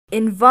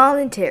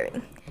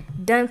Involuntary.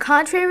 Done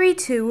contrary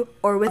to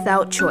or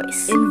without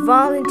choice.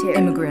 Involuntary.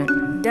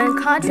 Immigrant.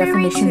 Done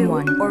contrary Definition to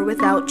 1. or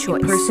without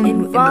choice. Person who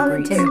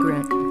immigrates. Involuntary.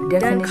 Immigrant.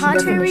 Done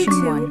contrary Definition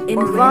to 1.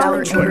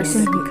 involuntary.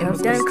 Person who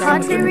comes Done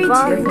contrary to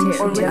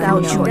or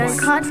without choice. Done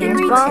contrary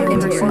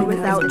to or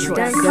without choice.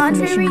 Done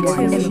contrary to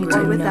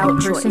or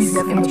without choice.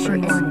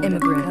 Definition 1.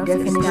 Immigrant.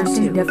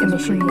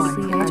 Definition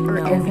 1.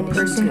 Unknown.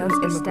 Person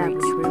who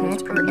established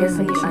plant or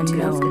unknown.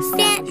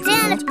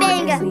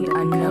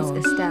 Unknown.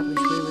 Established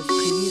where it was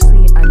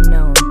previously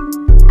unknown.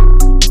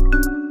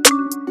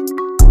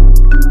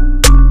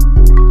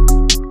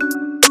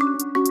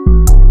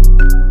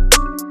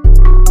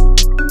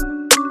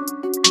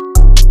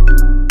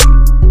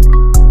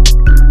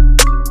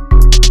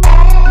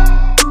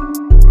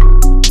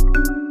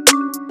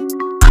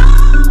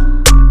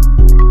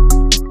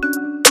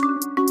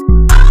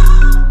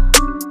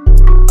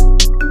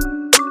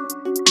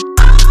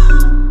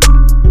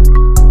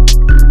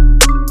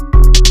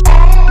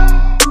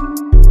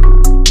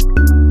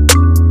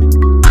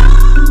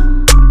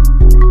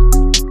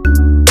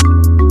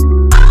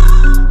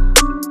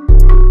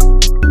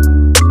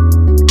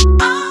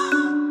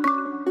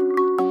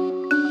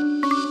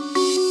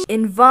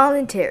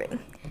 Involuntary.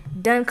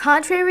 Done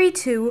contrary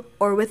to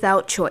or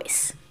without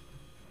choice.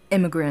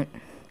 Immigrant.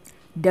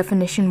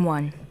 Definition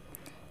 1.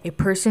 A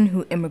person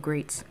who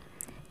immigrates.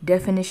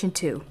 Definition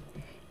 2.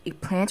 A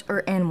plant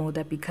or animal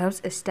that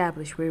becomes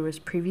established where it was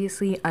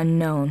previously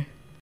unknown.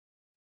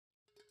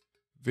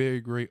 Very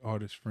great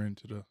artist friend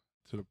to the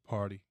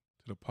party,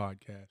 to the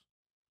podcast.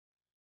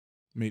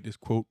 Made this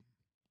quote: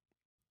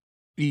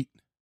 eat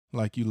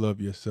like you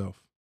love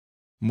yourself.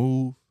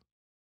 Move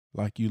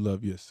like you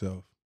love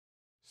yourself.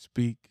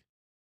 Speak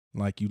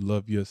like you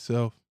love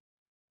yourself,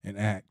 and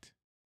act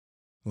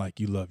like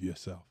you love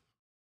yourself.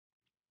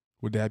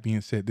 With that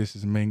being said, this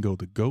is Mango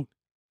the GOAT.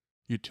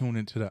 You're tuned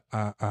into the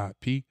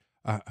IIP.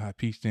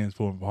 IIP stands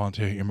for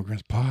Involuntary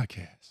Immigrants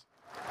Podcast.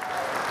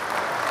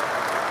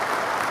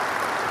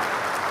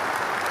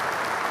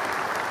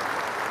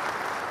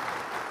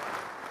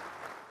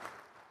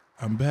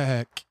 I'm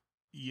back.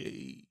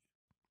 Yay.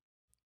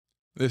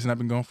 Listen, I've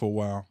been gone for a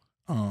while.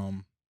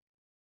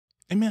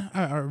 And man,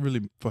 I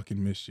really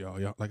fucking miss y'all.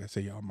 Y'all, like I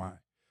say, y'all my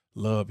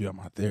love, y'all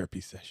my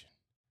therapy session.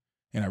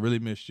 And I really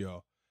miss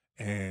y'all.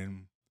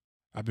 And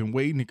I've been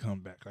waiting to come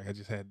back. Like I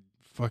just had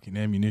fucking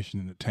ammunition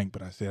in the tank,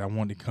 but I said I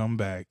wanted to come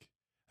back.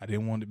 I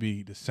didn't want to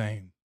be the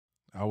same.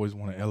 I always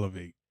want to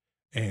elevate.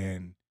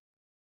 And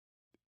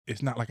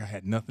it's not like I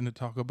had nothing to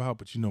talk about,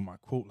 but you know my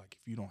quote, like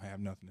if you don't have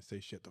nothing to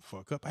say, shut the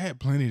fuck up. I had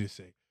plenty to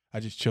say.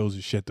 I just chose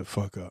to shut the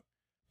fuck up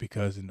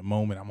because in the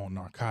moment I'm on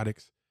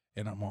narcotics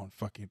and I'm on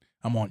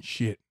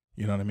shit.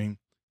 You know what I mean?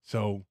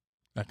 So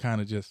I kind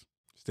of just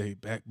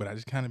stayed back, but I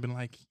just kind of been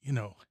like,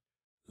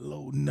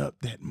 loading up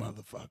that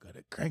motherfucker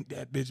to crank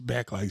that bitch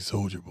back like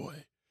Soulja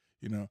Boy,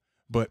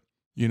 But,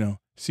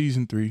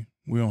 season 3,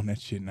 we on that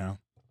shit now.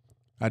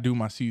 I do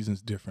my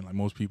seasons different. Like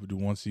most people do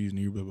one season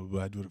a year, blah, blah,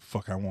 blah. I do what the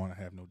fuck I want.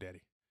 I have no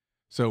daddy.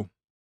 So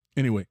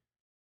anyway,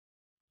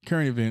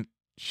 current event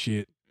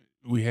shit.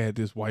 We had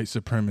this white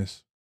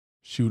supremacist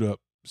shoot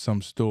up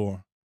some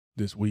store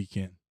this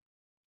weekend.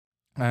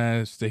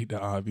 I state the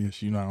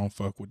obvious, I don't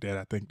fuck with that.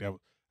 I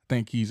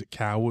think he's a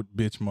coward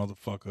bitch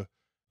motherfucker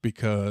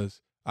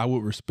because I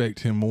would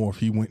respect him more if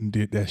he went and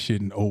did that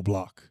shit in O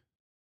Block.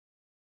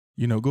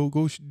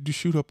 Go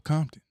shoot up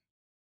Compton.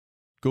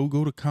 Go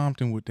to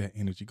Compton with that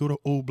energy. Go to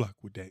O Block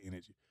with that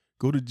energy.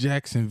 Go to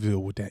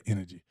Jacksonville with that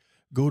energy.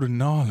 Go to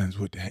Narlands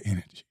with that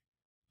energy.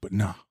 But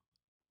nah.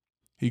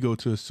 He go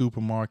to a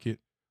supermarket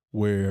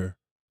where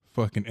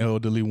fucking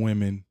elderly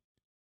women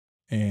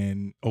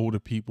and older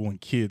people and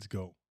kids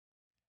go.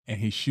 And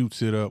he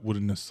shoots it up with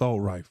an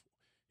assault rifle.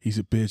 He's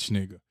a bitch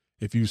nigga.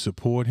 If you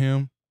support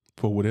him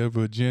for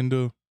whatever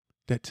agenda,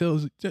 that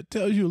tells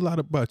you a lot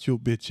about your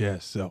bitch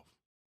ass self.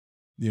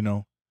 I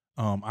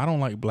don't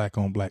like black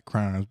on black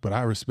crimes, but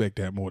I respect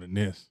that more than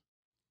this.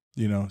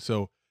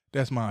 So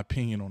that's my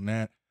opinion on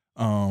that.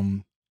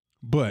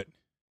 But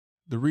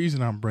the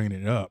reason I'm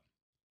bringing it up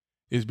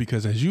is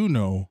because, as you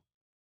know,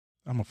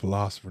 I'm a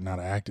philosopher, not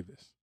an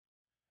activist.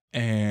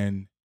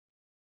 And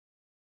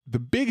the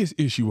biggest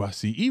issue I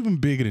see, even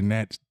bigger than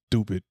that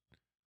stupid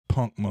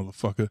punk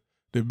motherfucker,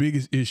 the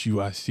biggest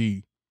issue I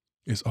see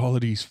is all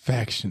of these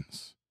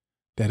factions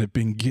that have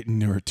been getting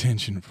their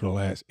attention for the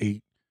last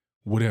 8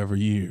 whatever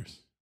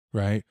years,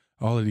 right?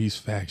 All of these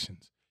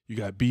factions. You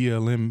got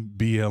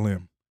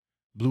BLM,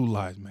 Blue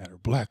Lives Matter,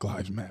 Black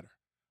Lives Matter,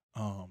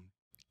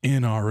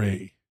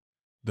 NRA,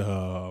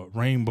 the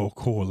Rainbow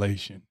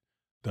Coalition,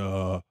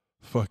 the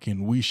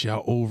fucking We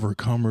Shall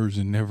Overcomers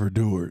and Never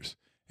Doers,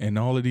 and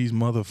all of these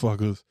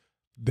motherfuckers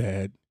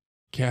that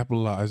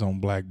capitalize on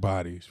black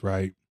bodies,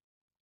 right?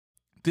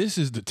 This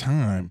is the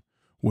time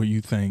where you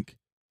think,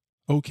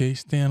 okay,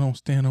 stand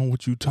on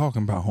what you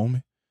talking about,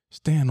 homie.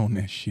 Stand on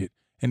that shit.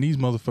 And these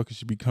motherfuckers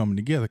should be coming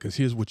together because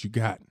here's what you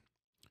got.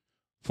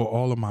 For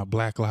all of my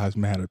Black Lives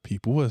Matter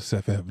people, what's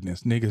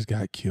self-evidence? Niggas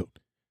got killed,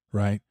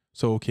 right?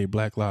 So, okay,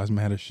 Black Lives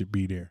Matter should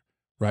be there,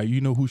 right? You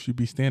know who should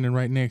be standing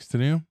right next to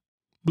them?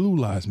 Blue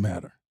Lives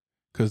Matter.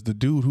 Because the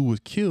dude who was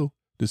killed,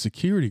 the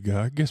security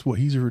guard, guess what?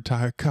 He's a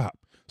retired cop.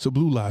 So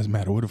Blue Lives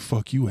Matter. Where the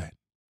fuck you at?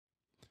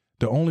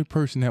 The only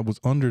person that was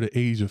under the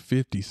age of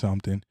 50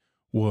 something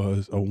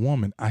was a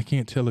woman. I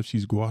can't tell if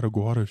she's Guada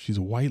or if she's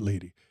a white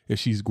lady. If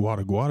she's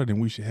Guada, then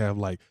we should have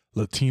like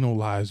Latino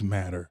Lives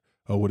Matter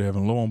or whatever.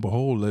 And lo and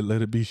behold,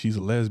 let it be she's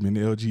a lesbian.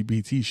 The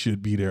LGBT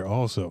should be there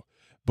also.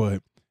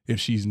 But if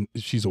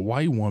she's a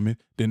white woman,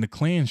 then the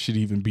Klan should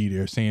even be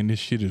there saying this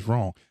shit is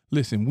wrong.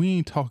 Listen, we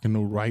ain't talking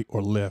no right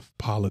or left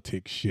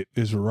politics shit.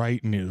 It's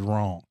right and it's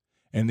wrong.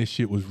 And this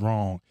shit was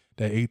wrong.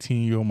 That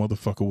 18-year-old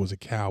motherfucker was a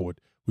coward.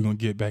 We're going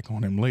to get back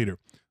on him later.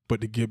 But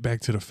to get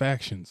back to the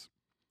factions,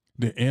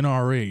 the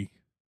NRA,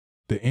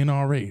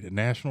 the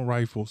National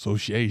Rifle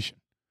Association,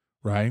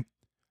 right?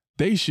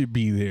 They should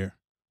be there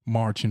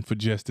marching for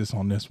justice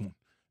on this one.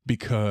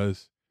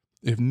 Because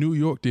if New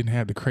York didn't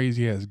have the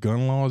crazy ass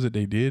gun laws that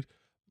they did,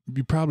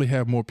 you probably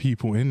have more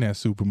people in that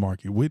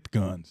supermarket with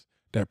guns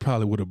that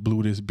probably would have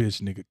blew this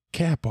bitch nigga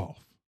cap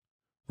off,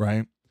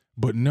 right?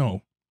 But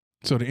no.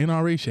 So the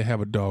NRA should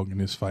have a dog in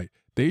this fight.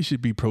 They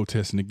should be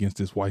protesting against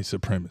this white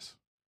supremacist,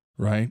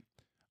 right?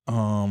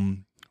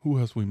 Who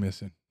else we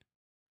missing?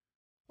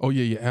 Oh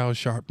yeah, your Al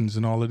Sharptons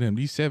and all of them.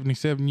 These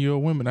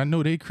 77-year-old women, I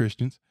know they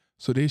Christians,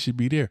 so they should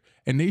be there.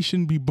 And they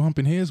shouldn't be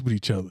bumping heads with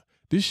each other.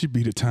 This should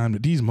be the time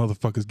that these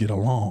motherfuckers get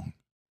along.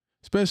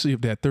 Especially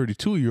if that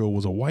 32-year-old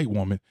was a white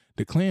woman,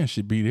 the Klan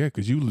should be there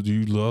because you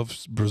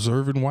love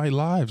preserving white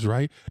lives,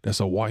 right? That's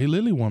a white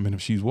lily woman.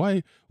 If she's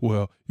white,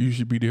 well, you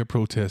should be there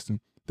protesting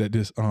that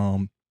this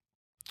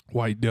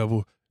white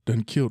devil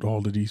done killed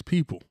all of these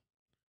people.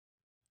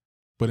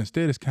 But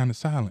instead, it's kind of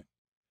silent.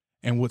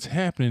 And what's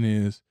happening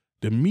is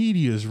the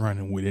media is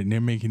running with it, and they're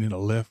making it a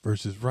left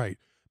versus right.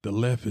 The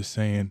left is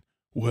saying,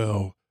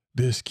 well,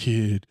 this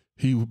kid,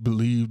 he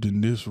believed in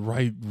this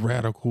right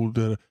radical.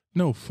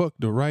 No, fuck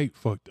the right,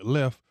 fuck the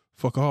left,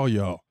 fuck all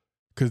y'all.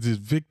 Because there's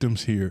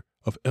victims here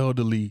of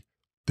elderly,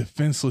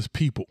 defenseless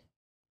people.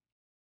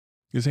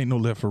 This ain't no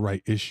left or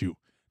right issue.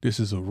 This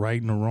is a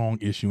right and a wrong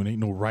issue, and ain't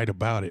no right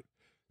about it.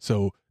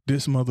 So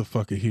this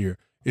motherfucker here,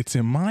 it's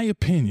in my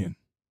opinion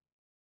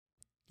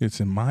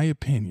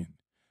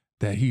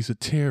that he's a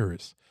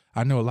terrorist.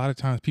 I know a lot of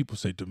times people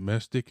say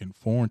domestic and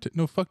foreign.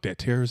 No, fuck that.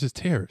 Terrorist is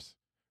terrorist,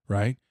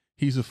 right?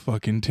 He's a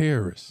fucking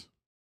terrorist.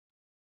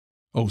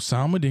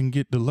 Osama didn't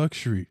get the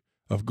luxury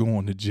of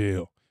going to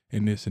jail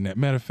and this and that.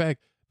 Matter of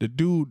fact, the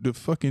dude, the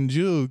fucking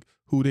jug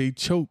who they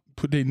choked,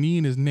 put their knee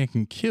in his neck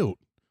and killed,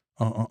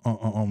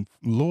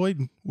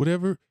 Lloyd,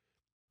 whatever,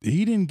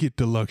 he didn't get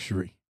the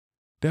luxury.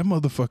 That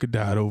motherfucker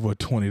died over a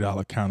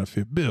 $20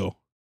 counterfeit bill.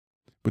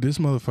 But this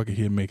motherfucker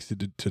here makes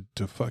it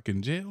to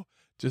fucking jail,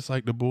 just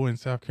like the boy in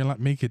South Carolina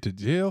make it to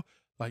jail.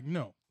 Like,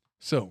 no.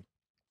 So,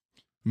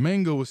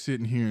 Mango was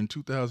sitting here in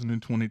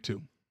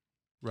 2022,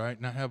 right?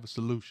 And I have a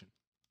solution.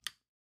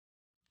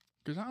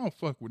 Because I don't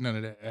fuck with none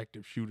of that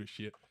active shooter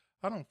shit.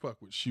 I don't fuck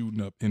with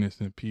shooting up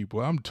innocent people.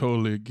 I'm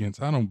totally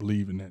against. I don't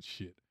believe in that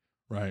shit,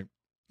 right?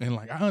 And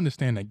like, I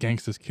understand that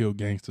gangsters kill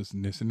gangsters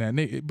and this and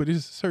that, but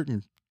it's a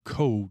certain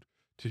code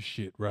to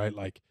shit, right?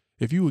 Like,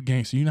 if you a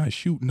gangster, you're not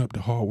shooting up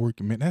the hard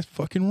working man. That's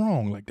fucking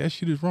wrong. Like, that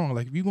shit is wrong.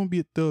 Like, if you're going to be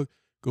a thug,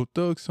 go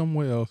thug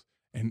somewhere else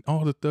and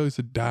all the thugs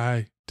will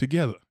die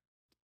together,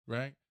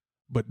 right?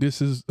 But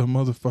this is a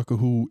motherfucker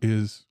who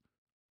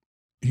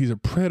he's a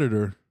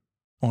predator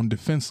on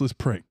defenseless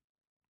prey.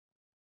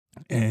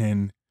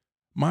 And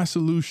my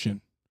solution,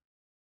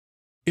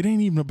 it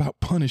ain't even about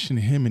punishing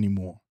him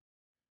anymore.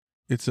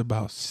 It's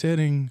about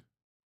setting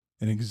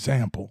an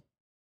example.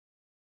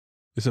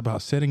 It's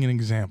about setting an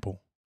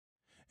example.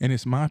 And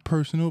it's my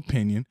personal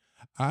opinion.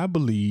 I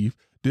believe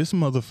this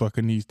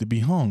motherfucker needs to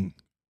be hung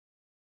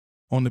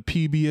on the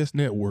PBS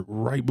network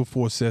right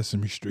before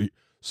Sesame Street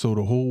so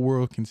the whole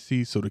world can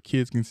see, so the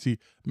kids can see.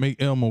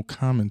 Make Elmo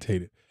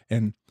commentate it.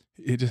 And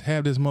it just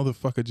have this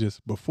motherfucker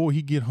just, before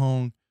he get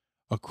hung,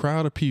 a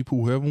crowd of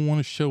people, whoever want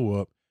to show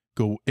up,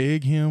 go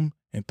egg him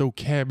and throw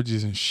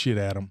cabbages and shit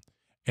at him,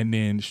 and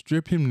then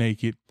strip him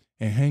naked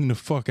and hang the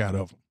fuck out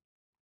of him.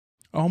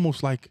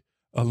 Almost like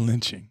a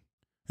lynching,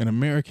 an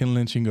American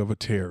lynching of a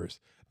terrorist.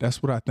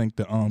 That's what I think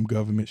the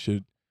government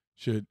should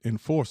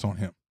enforce on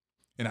him.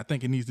 And I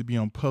think it needs to be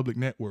on public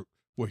network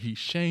where he's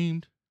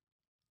shamed,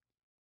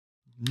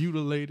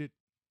 mutilated,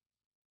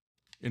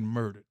 and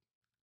murdered.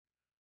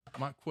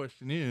 My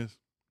question is,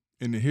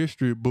 in the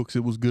history books,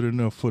 it was good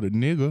enough for the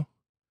nigga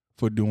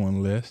for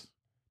doing less.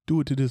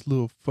 Do it to this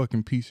little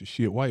fucking piece of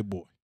shit white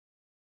boy.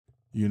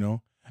 You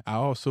know? I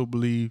also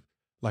believe,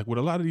 like with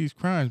a lot of these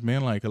crimes,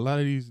 man, like a lot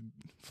of these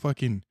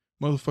fucking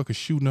motherfuckers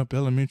shooting up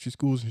elementary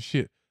schools and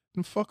shit.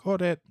 And fuck all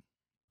that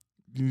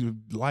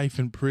life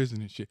in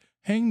prison and shit.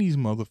 Hang these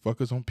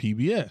motherfuckers on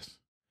PBS.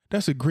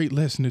 That's a great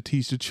lesson to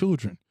teach the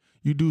children.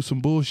 You do some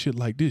bullshit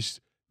like this,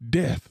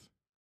 death.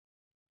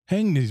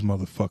 Hang these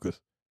motherfuckers,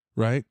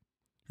 right?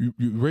 You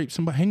rape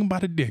somebody, hang them by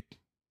the dick.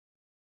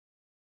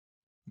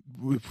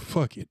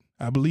 Fuck it.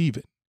 I believe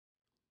it.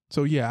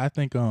 So yeah, I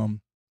think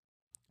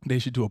they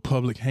should do a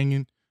public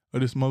hanging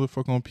of this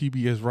motherfucker on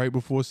PBS right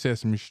before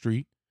Sesame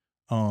Street.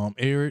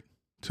 Air it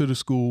to the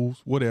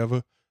schools,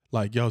 whatever.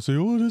 Like y'all say,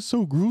 oh, that's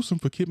so gruesome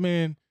for kid.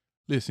 Man,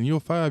 listen,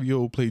 your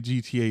 5-year-old play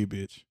GTA,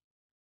 bitch.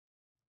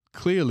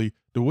 Clearly,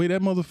 the way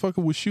that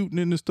motherfucker was shooting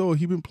in the store,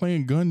 he been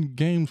playing gun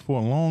games for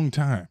a long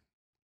time.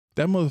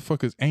 That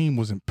motherfucker's aim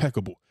was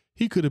impeccable.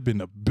 He could have been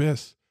the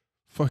best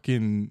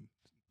fucking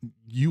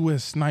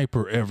U.S.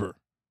 sniper ever.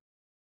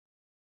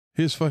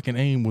 His fucking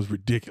aim was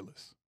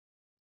ridiculous.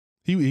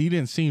 He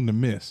didn't seem to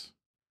miss.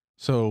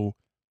 So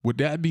with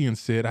that being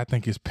said, I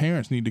think his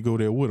parents need to go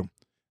there with him.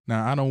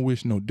 Now, I don't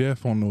wish no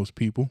death on those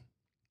people.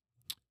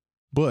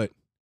 But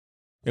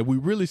if we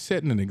really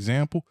setting an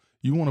example,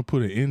 you want to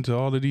put an end to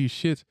all of these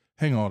shits,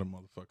 hang all the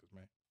motherfuckers,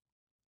 man.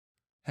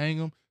 Hang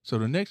them. So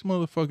the next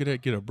motherfucker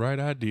that get a bright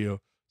idea,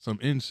 some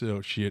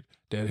incel shit,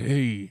 that,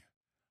 hey,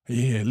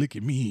 yeah, look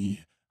at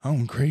me.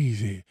 I'm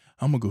crazy.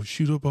 I'm going to go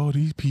shoot up all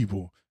these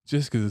people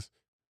just because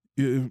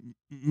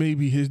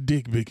maybe his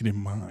dick bigger than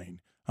mine.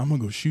 I'm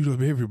going to go shoot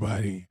up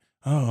everybody.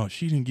 Oh,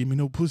 she didn't give me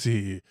no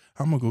pussy.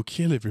 I'm going to go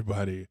kill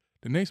everybody.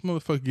 The next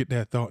motherfucker get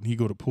that thought and he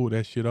go to pull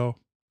that shit off.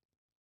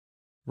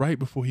 Right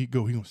before he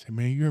go, he going to say,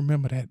 man, you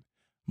remember that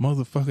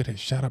motherfucker that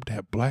shot up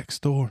that black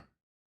store?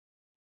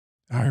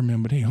 I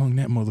remember they hung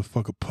that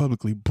motherfucker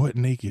publicly butt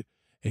naked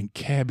and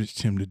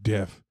cabbaged him to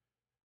death.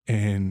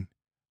 And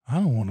I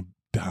don't want to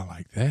die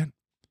like that.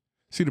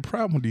 See, the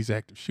problem with these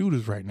active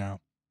shooters right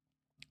now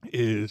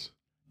is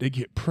they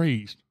get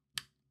praised.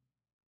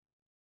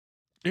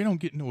 They don't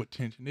get no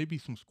attention. They be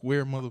some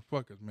square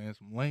motherfuckers, man,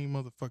 some lame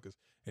motherfuckers.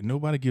 And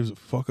nobody gives a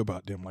fuck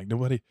about them. Like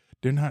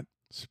they're not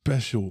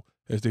special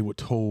as they were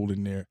told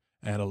in their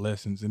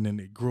adolescence. And then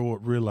they grow up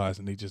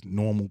realizing they just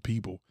normal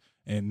people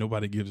and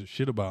nobody gives a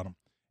shit about them.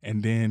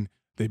 And then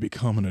they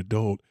become an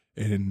adult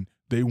and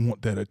they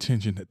want that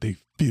attention that they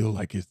feel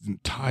like is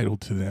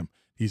entitled to them.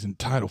 These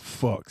entitled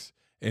fucks.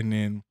 And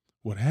then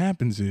what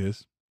happens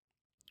is,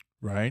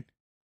 right,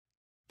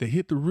 they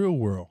hit the real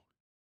world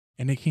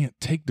and they can't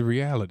take the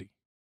reality.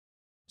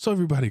 So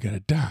everybody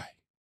gotta die.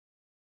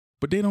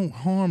 But they don't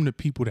harm the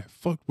people that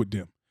fucked with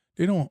them.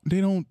 They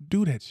don't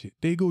do that shit.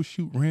 They go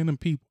shoot random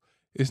people.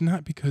 It's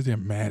not because they're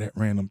mad at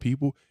random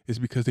people. It's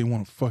because they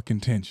want fucking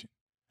attention.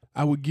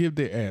 I would give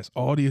their ass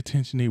all the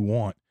attention they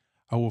want.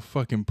 I will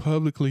fucking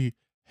publicly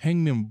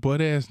hang them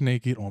butt ass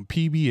naked on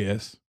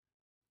PBS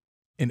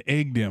and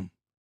egg them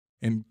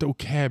and throw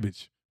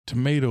cabbage,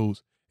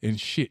 tomatoes, and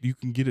shit. You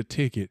can get a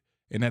ticket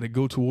and that'll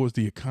go towards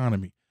the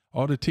economy.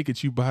 All the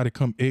tickets you buy to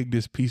come egg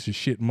this piece of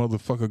shit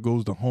motherfucker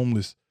goes to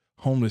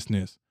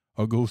homelessness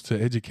or goes to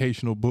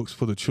educational books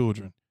for the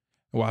children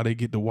while they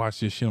get to watch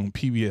this shit on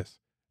PBS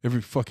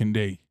every fucking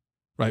day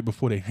right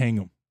before they hang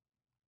them.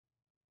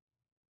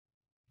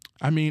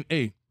 I mean,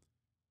 hey,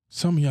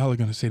 some of y'all are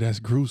going to say that's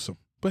gruesome.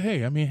 But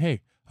hey, I mean,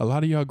 hey, a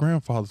lot of y'all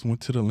grandfathers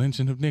went to the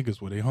lynching of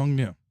niggas where they hung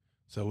them.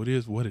 So it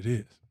is what it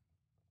is.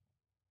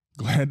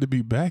 Glad to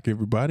be back,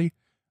 everybody.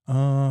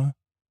 I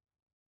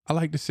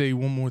like to say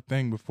one more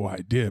thing before I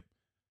dip.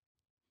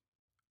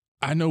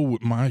 I know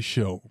with my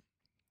show,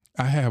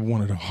 I have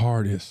one of the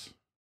hardest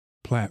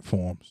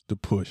platforms to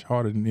push,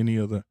 harder than any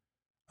other,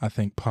 I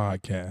think,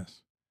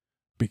 podcast,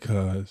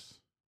 because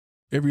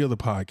every other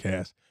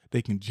podcast,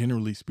 they can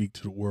generally speak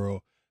to the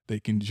world. They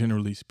can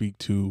generally speak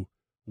to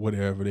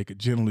whatever. They could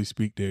generally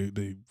speak their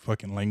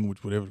fucking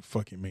language, whatever the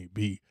fuck it may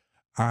be.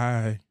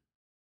 I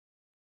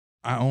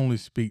only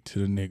speak to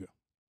the nigga.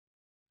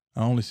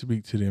 I only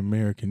speak to the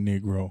American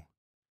Negro,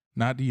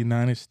 not the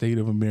United States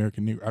of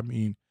American Negro. I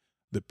mean,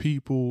 the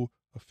people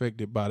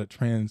affected by the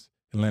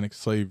transatlantic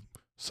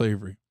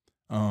slavery,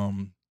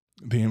 the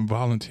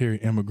involuntary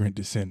immigrant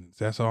descendants.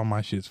 That's all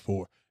my shit's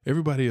for.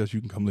 Everybody else,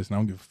 you can come listen. I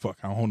don't give a fuck.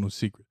 I don't hold no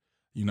secret.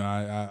 You know,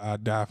 I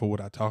die for what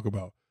I talk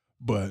about,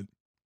 but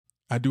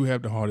I do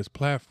have the hardest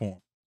platform.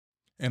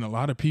 And a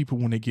lot of people,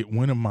 when they get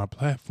wind of my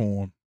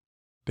platform,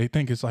 they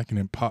think it's like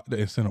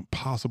it's an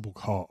impossible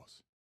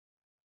cause.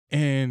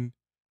 And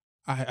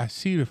I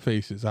see the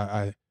faces.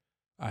 I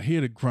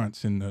hear the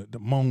grunts and the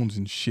moans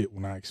and shit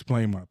when I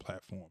explain my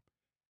platform.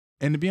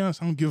 And to be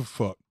honest, I don't give a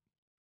fuck.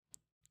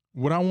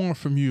 What I want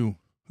from you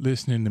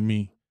listening to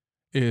me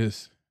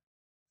is,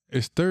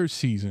 it's third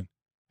season.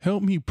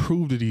 Help me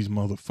prove to these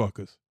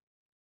motherfuckers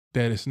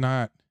that it's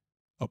not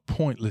a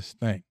pointless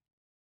thing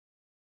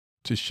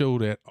to show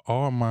that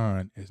our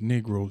mind as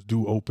Negroes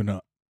do open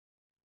up.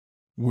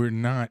 We're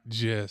not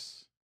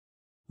just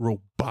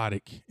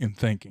robotic in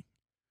thinking.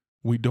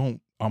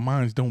 Our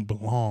minds don't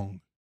belong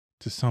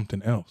to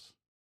something else.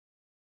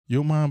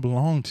 Your mind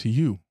belongs to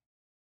you.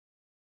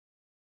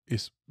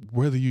 It's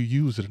whether you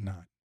use it or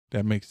not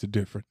that makes the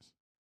difference.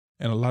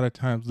 And a lot of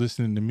times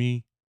listening to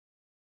me,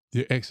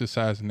 you're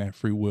exercising that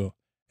free will.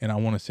 And I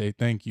want to say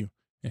thank you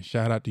and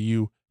shout out to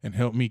you and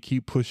help me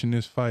keep pushing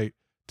this fight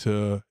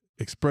to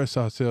express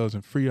ourselves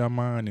and free our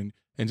mind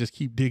and just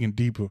keep digging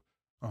deeper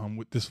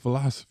with this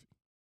philosophy,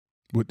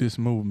 with this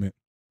movement,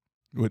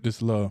 with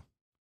this love.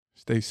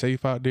 Stay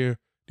safe out there.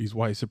 These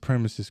white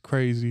supremacists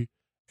crazy.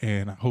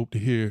 And I hope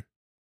you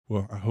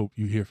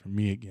hear from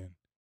me again.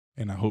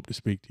 And I hope to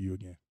speak to you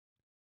again.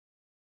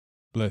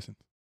 Blessings.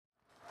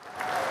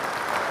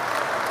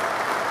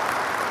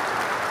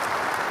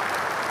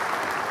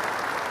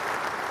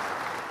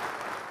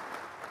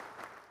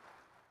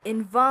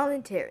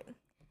 Involuntary.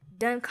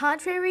 Done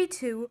contrary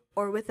to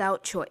or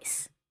without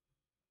choice.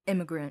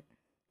 Immigrant.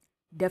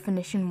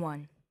 Definition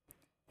 1.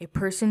 A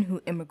person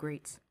who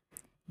immigrates.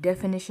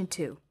 Definition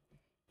 2.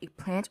 A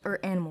plant or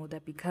animal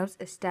that becomes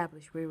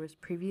established where it was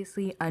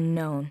previously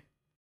unknown.